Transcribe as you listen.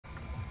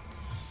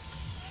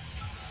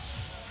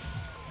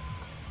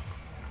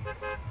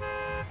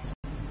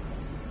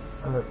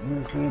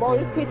You see, Bro,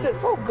 this pizza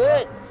is so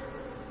good.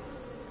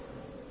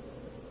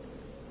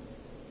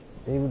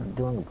 they were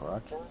doing the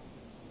broadcast?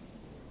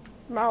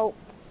 Mouth.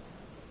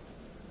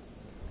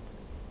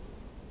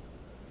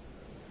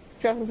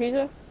 You got some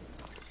pizza?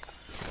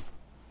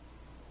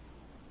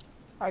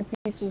 I had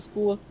pizza to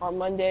school on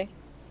Monday.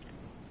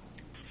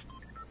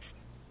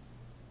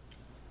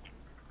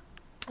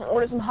 I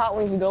ordered some hot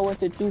wings to go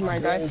with it too, my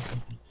guy.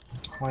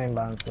 Playing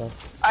by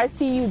himself. I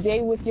see you,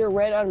 Dave, with your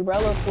red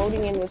umbrella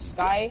floating in the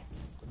sky.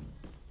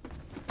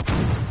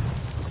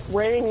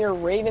 Wearing your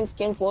raven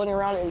skin floating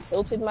around and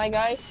tilted, my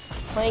guy.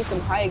 Playing some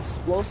high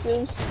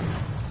explosives.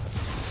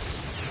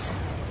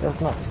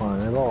 That's not fun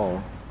at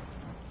all.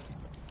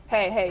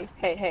 Hey.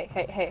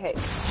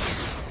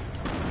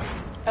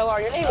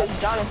 LR, your name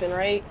is Jonathan,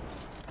 right?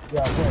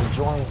 Yeah, I can't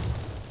join.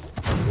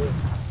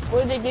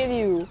 What did they give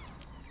you?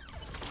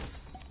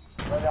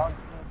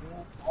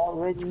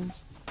 Already?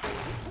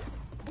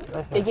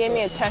 They gave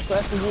me a tech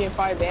SMG and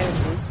 5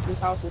 bandages. This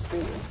house is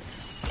stupid.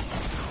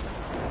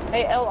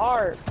 Hey,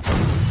 LR.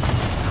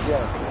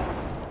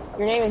 Yeah.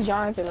 Your name is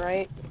Jonathan,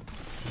 right?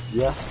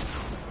 Yeah.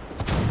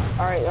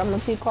 Alright, I'm gonna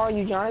keep calling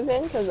you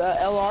Jonathan, because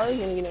LR is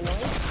gonna get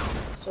annoying.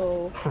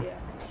 So, yeah.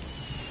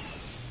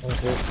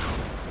 Okay.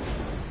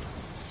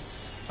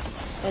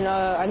 And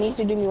I need you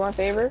to do me one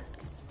favor.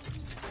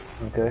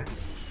 Okay.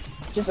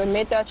 Just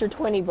admit that you're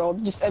 20, bro.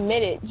 Just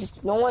admit it.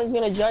 Just no one's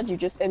gonna judge you.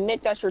 Just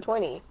admit that you're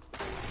 20.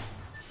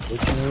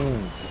 What you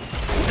mean?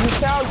 You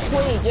sound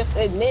 20. Just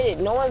admit it.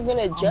 No one's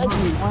gonna judge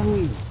you.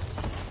 20.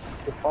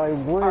 If I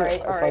would,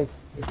 Alright.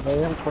 if I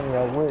am 20,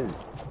 I would.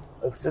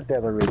 I've said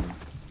that already.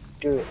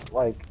 Dude,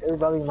 like,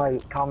 everybody in my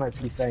comments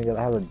be saying that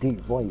I have a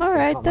deep voice.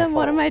 Alright, then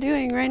what am I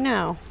doing right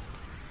now?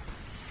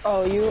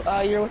 Oh,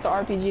 you're with the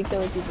RPG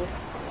killing people.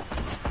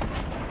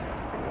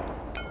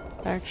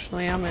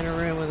 Actually, I'm in a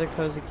room with a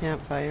cozy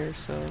campfire,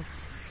 so...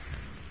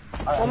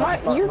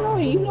 Well,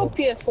 you know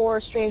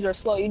PS4 streams are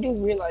slow. You do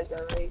realize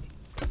that, right?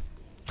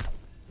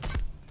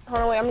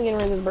 Hold on, wait, I'm getting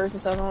rid of this burst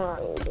and stuff. Hold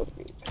on.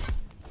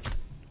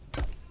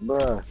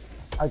 Bruh,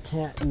 I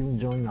can't even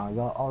join now.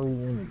 Y'all already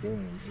in the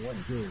game. What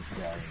gives,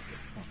 guys?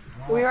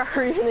 We are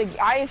in the.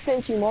 I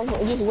sent you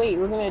multiple. Just wait.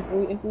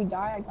 If we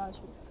die, I got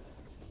you.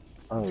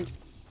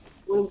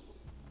 Oh.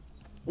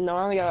 No,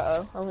 I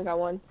only got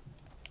one.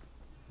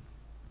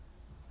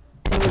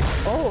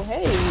 Oh,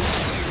 hey.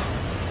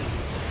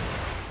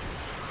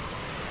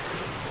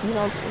 You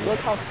know, look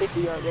how thick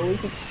we are, bro. We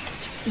could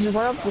just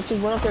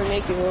run up there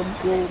naked.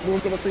 We'll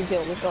get a free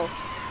kill. Let's go.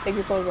 Take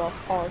your clothes off.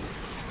 Pause.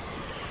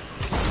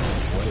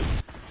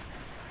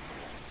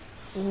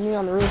 Me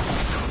on the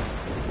roof.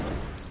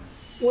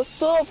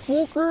 What's up,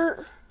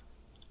 Fluker?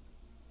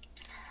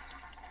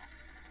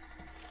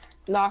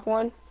 Knock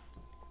one.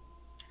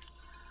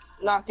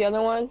 Knock the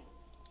other one.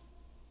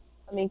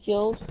 I mean,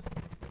 killed.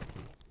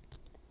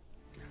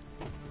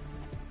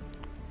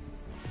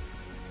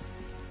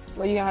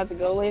 Well, you gonna have to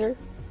go later?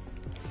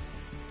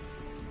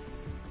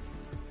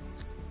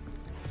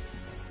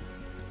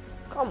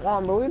 Come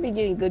on, bro. We be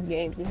getting good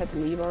games. You have to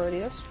leave already.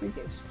 That's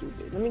freaking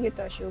stupid. Let me get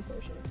that shield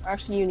potion.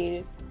 Actually, you need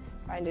it.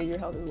 I know your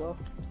health is low.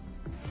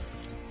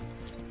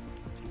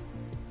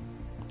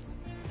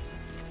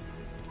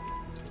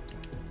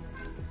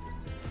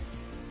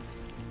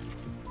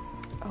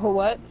 Oh,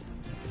 what?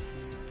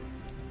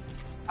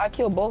 I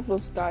killed both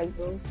those guys,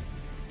 bro.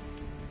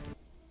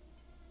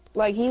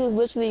 Like, he was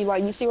literally,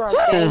 like, you see where I'm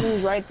standing? He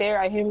was right there.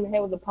 I hit him in the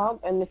head with a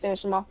pump, and to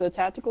finish him off with a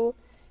tactical.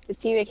 His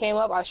teammate came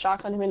up, I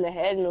shotgunned him in the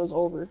head, and it was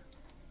over.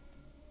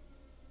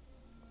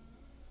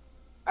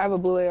 I have a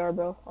blue AR,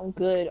 bro. I'm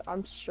good.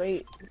 I'm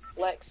straight. I'm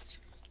flexed.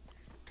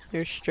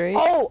 You're straight?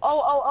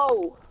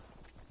 Oh!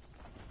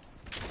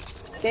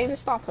 David,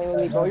 stop playing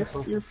with me, bro.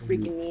 You're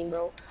freaking mean,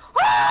 bro.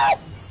 Ah!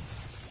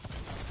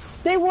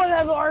 They would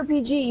have an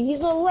RPG.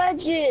 He's a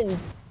legend.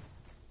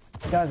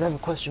 Guys, I have a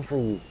question for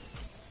you.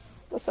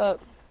 What's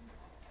up?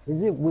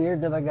 Is it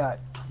weird that I got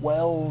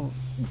 12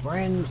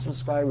 brand new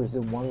subscribers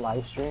in one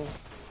live stream?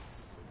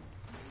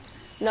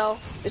 No,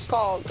 it's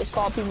called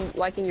people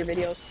liking your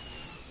videos.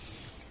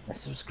 I'm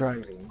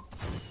subscribing.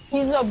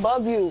 He's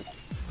above you.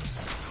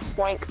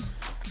 Boink.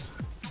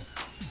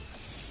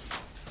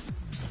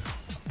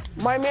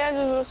 My man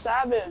is a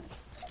savage.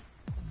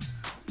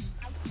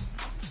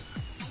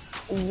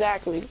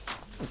 Exactly.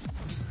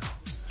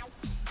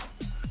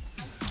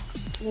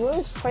 You're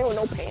just playing with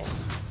no pants.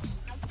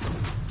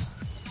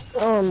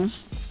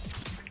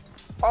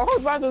 I was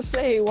about to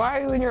say, why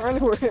are you in your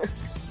underwear?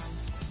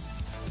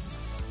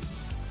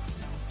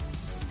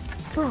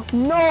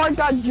 No, I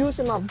got juice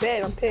in my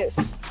bed. I'm pissed.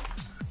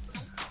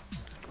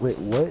 Wait,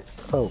 what?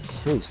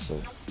 Okay, so.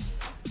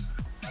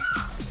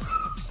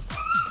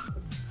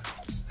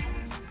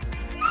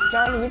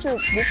 Johnny,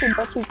 get your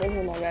butt cheeks in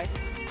here, my guy.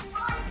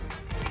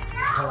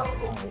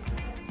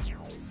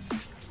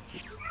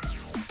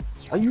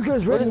 Are you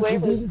guys ready to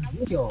Wait, do this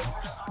video?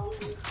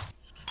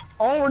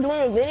 Oh, we're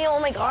doing a video? Oh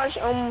my gosh.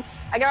 I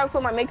gotta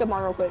put my makeup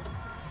on real quick.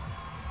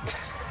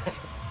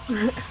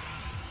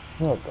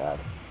 Oh god.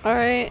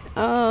 Alright,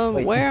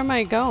 Wait, where am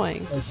I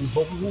going? Do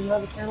both of you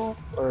have a channel?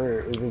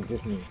 Or is it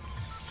just me?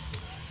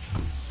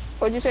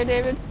 What'd you say,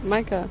 David?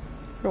 Micah,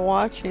 if you're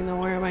watching, then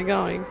where am I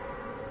going?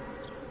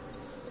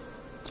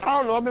 I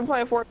don't know. I've been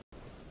playing for.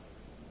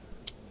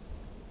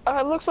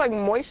 It looks like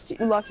Moist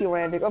Lucky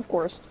Landing, of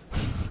course.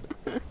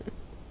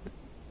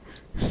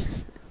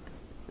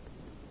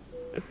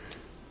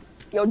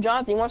 Yo,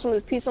 Jonathan, you want some of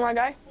this pizza, my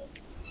guy?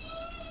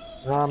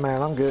 Nah,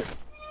 man, I'm good.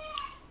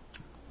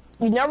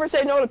 You never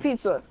say no to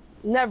pizza.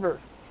 Never.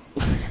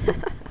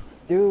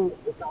 Dude,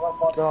 it's not my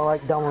fault that I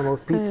like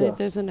Domino's Hey, pizza.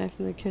 there's a knife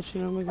in the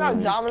kitchen. Oh my Not god, I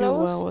do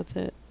Domino's? well with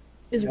it.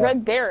 It's Yeah.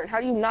 Red Baron. How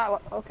do you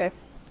not? Okay.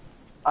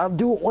 I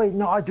do. Wait,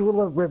 no, I do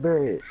love Red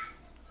Berry.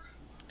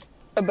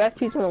 The best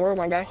pizza in the world,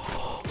 my guy.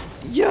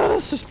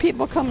 Yes, there's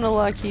people coming to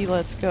Lucky.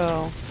 Let's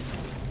go.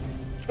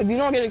 If you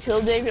don't get a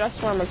kill, David, I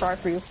swear I'm gonna cry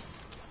for you.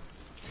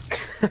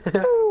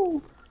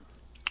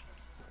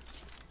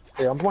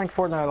 Yeah, I'm playing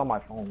Fortnite on my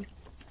phone.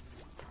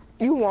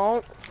 You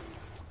won't.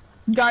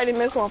 Guided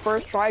missile on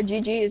first try.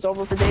 GG is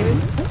over for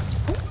David.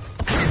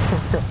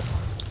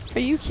 Are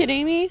you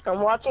kidding me?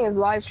 I'm watching his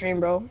live stream,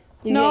 bro.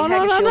 He's No, getting no,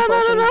 heavy no, no, shield no,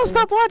 no, no! questions.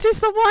 Stop watching!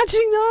 Stop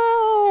watching!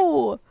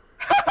 No!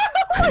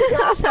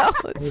 That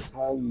was- That's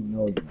how you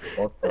know you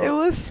fucked up. it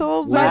was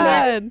so Yeah.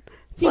 bad.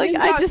 It's He like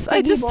just I got just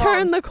sticky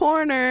turned the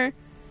corner,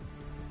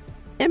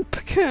 and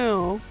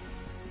pacoo.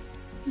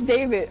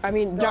 David, I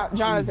mean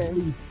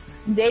Jonathan.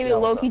 David Yeah,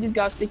 what's Loki up? just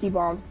got sticky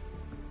bomb.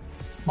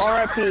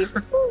 R.I.P.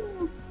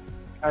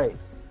 Alright.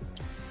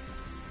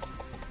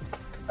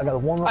 I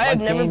got one. I have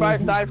never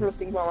died from a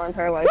sticky bomb my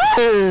entire life.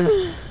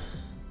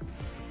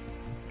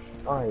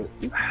 Alright.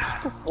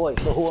 Wait,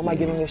 so who am I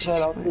giving a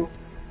shout out to?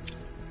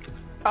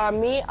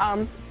 Me,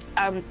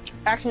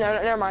 actually, no,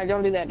 never mind.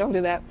 Don't do that. Don't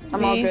do that.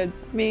 I'm all good.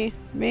 Me.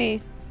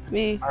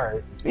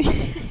 Alright.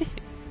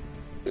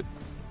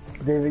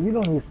 David, you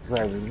don't need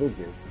subscribers, do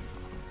you?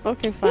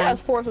 Okay, He fine.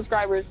 has 4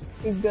 subscribers.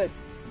 He's good.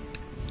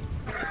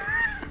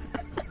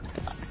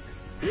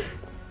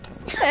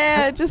 Hey,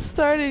 I just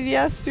started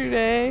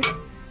yesterday.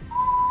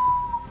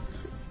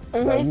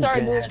 And Bro, he you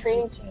started been doing at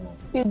streams. this channel.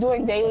 He's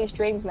doing daily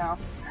streams now.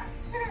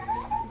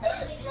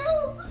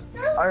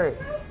 Alright.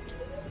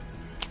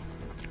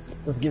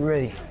 Let's get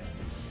ready.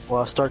 Well,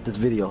 I'll start this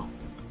video.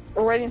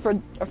 We're waiting for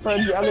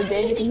the other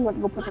David because he went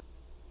to go put the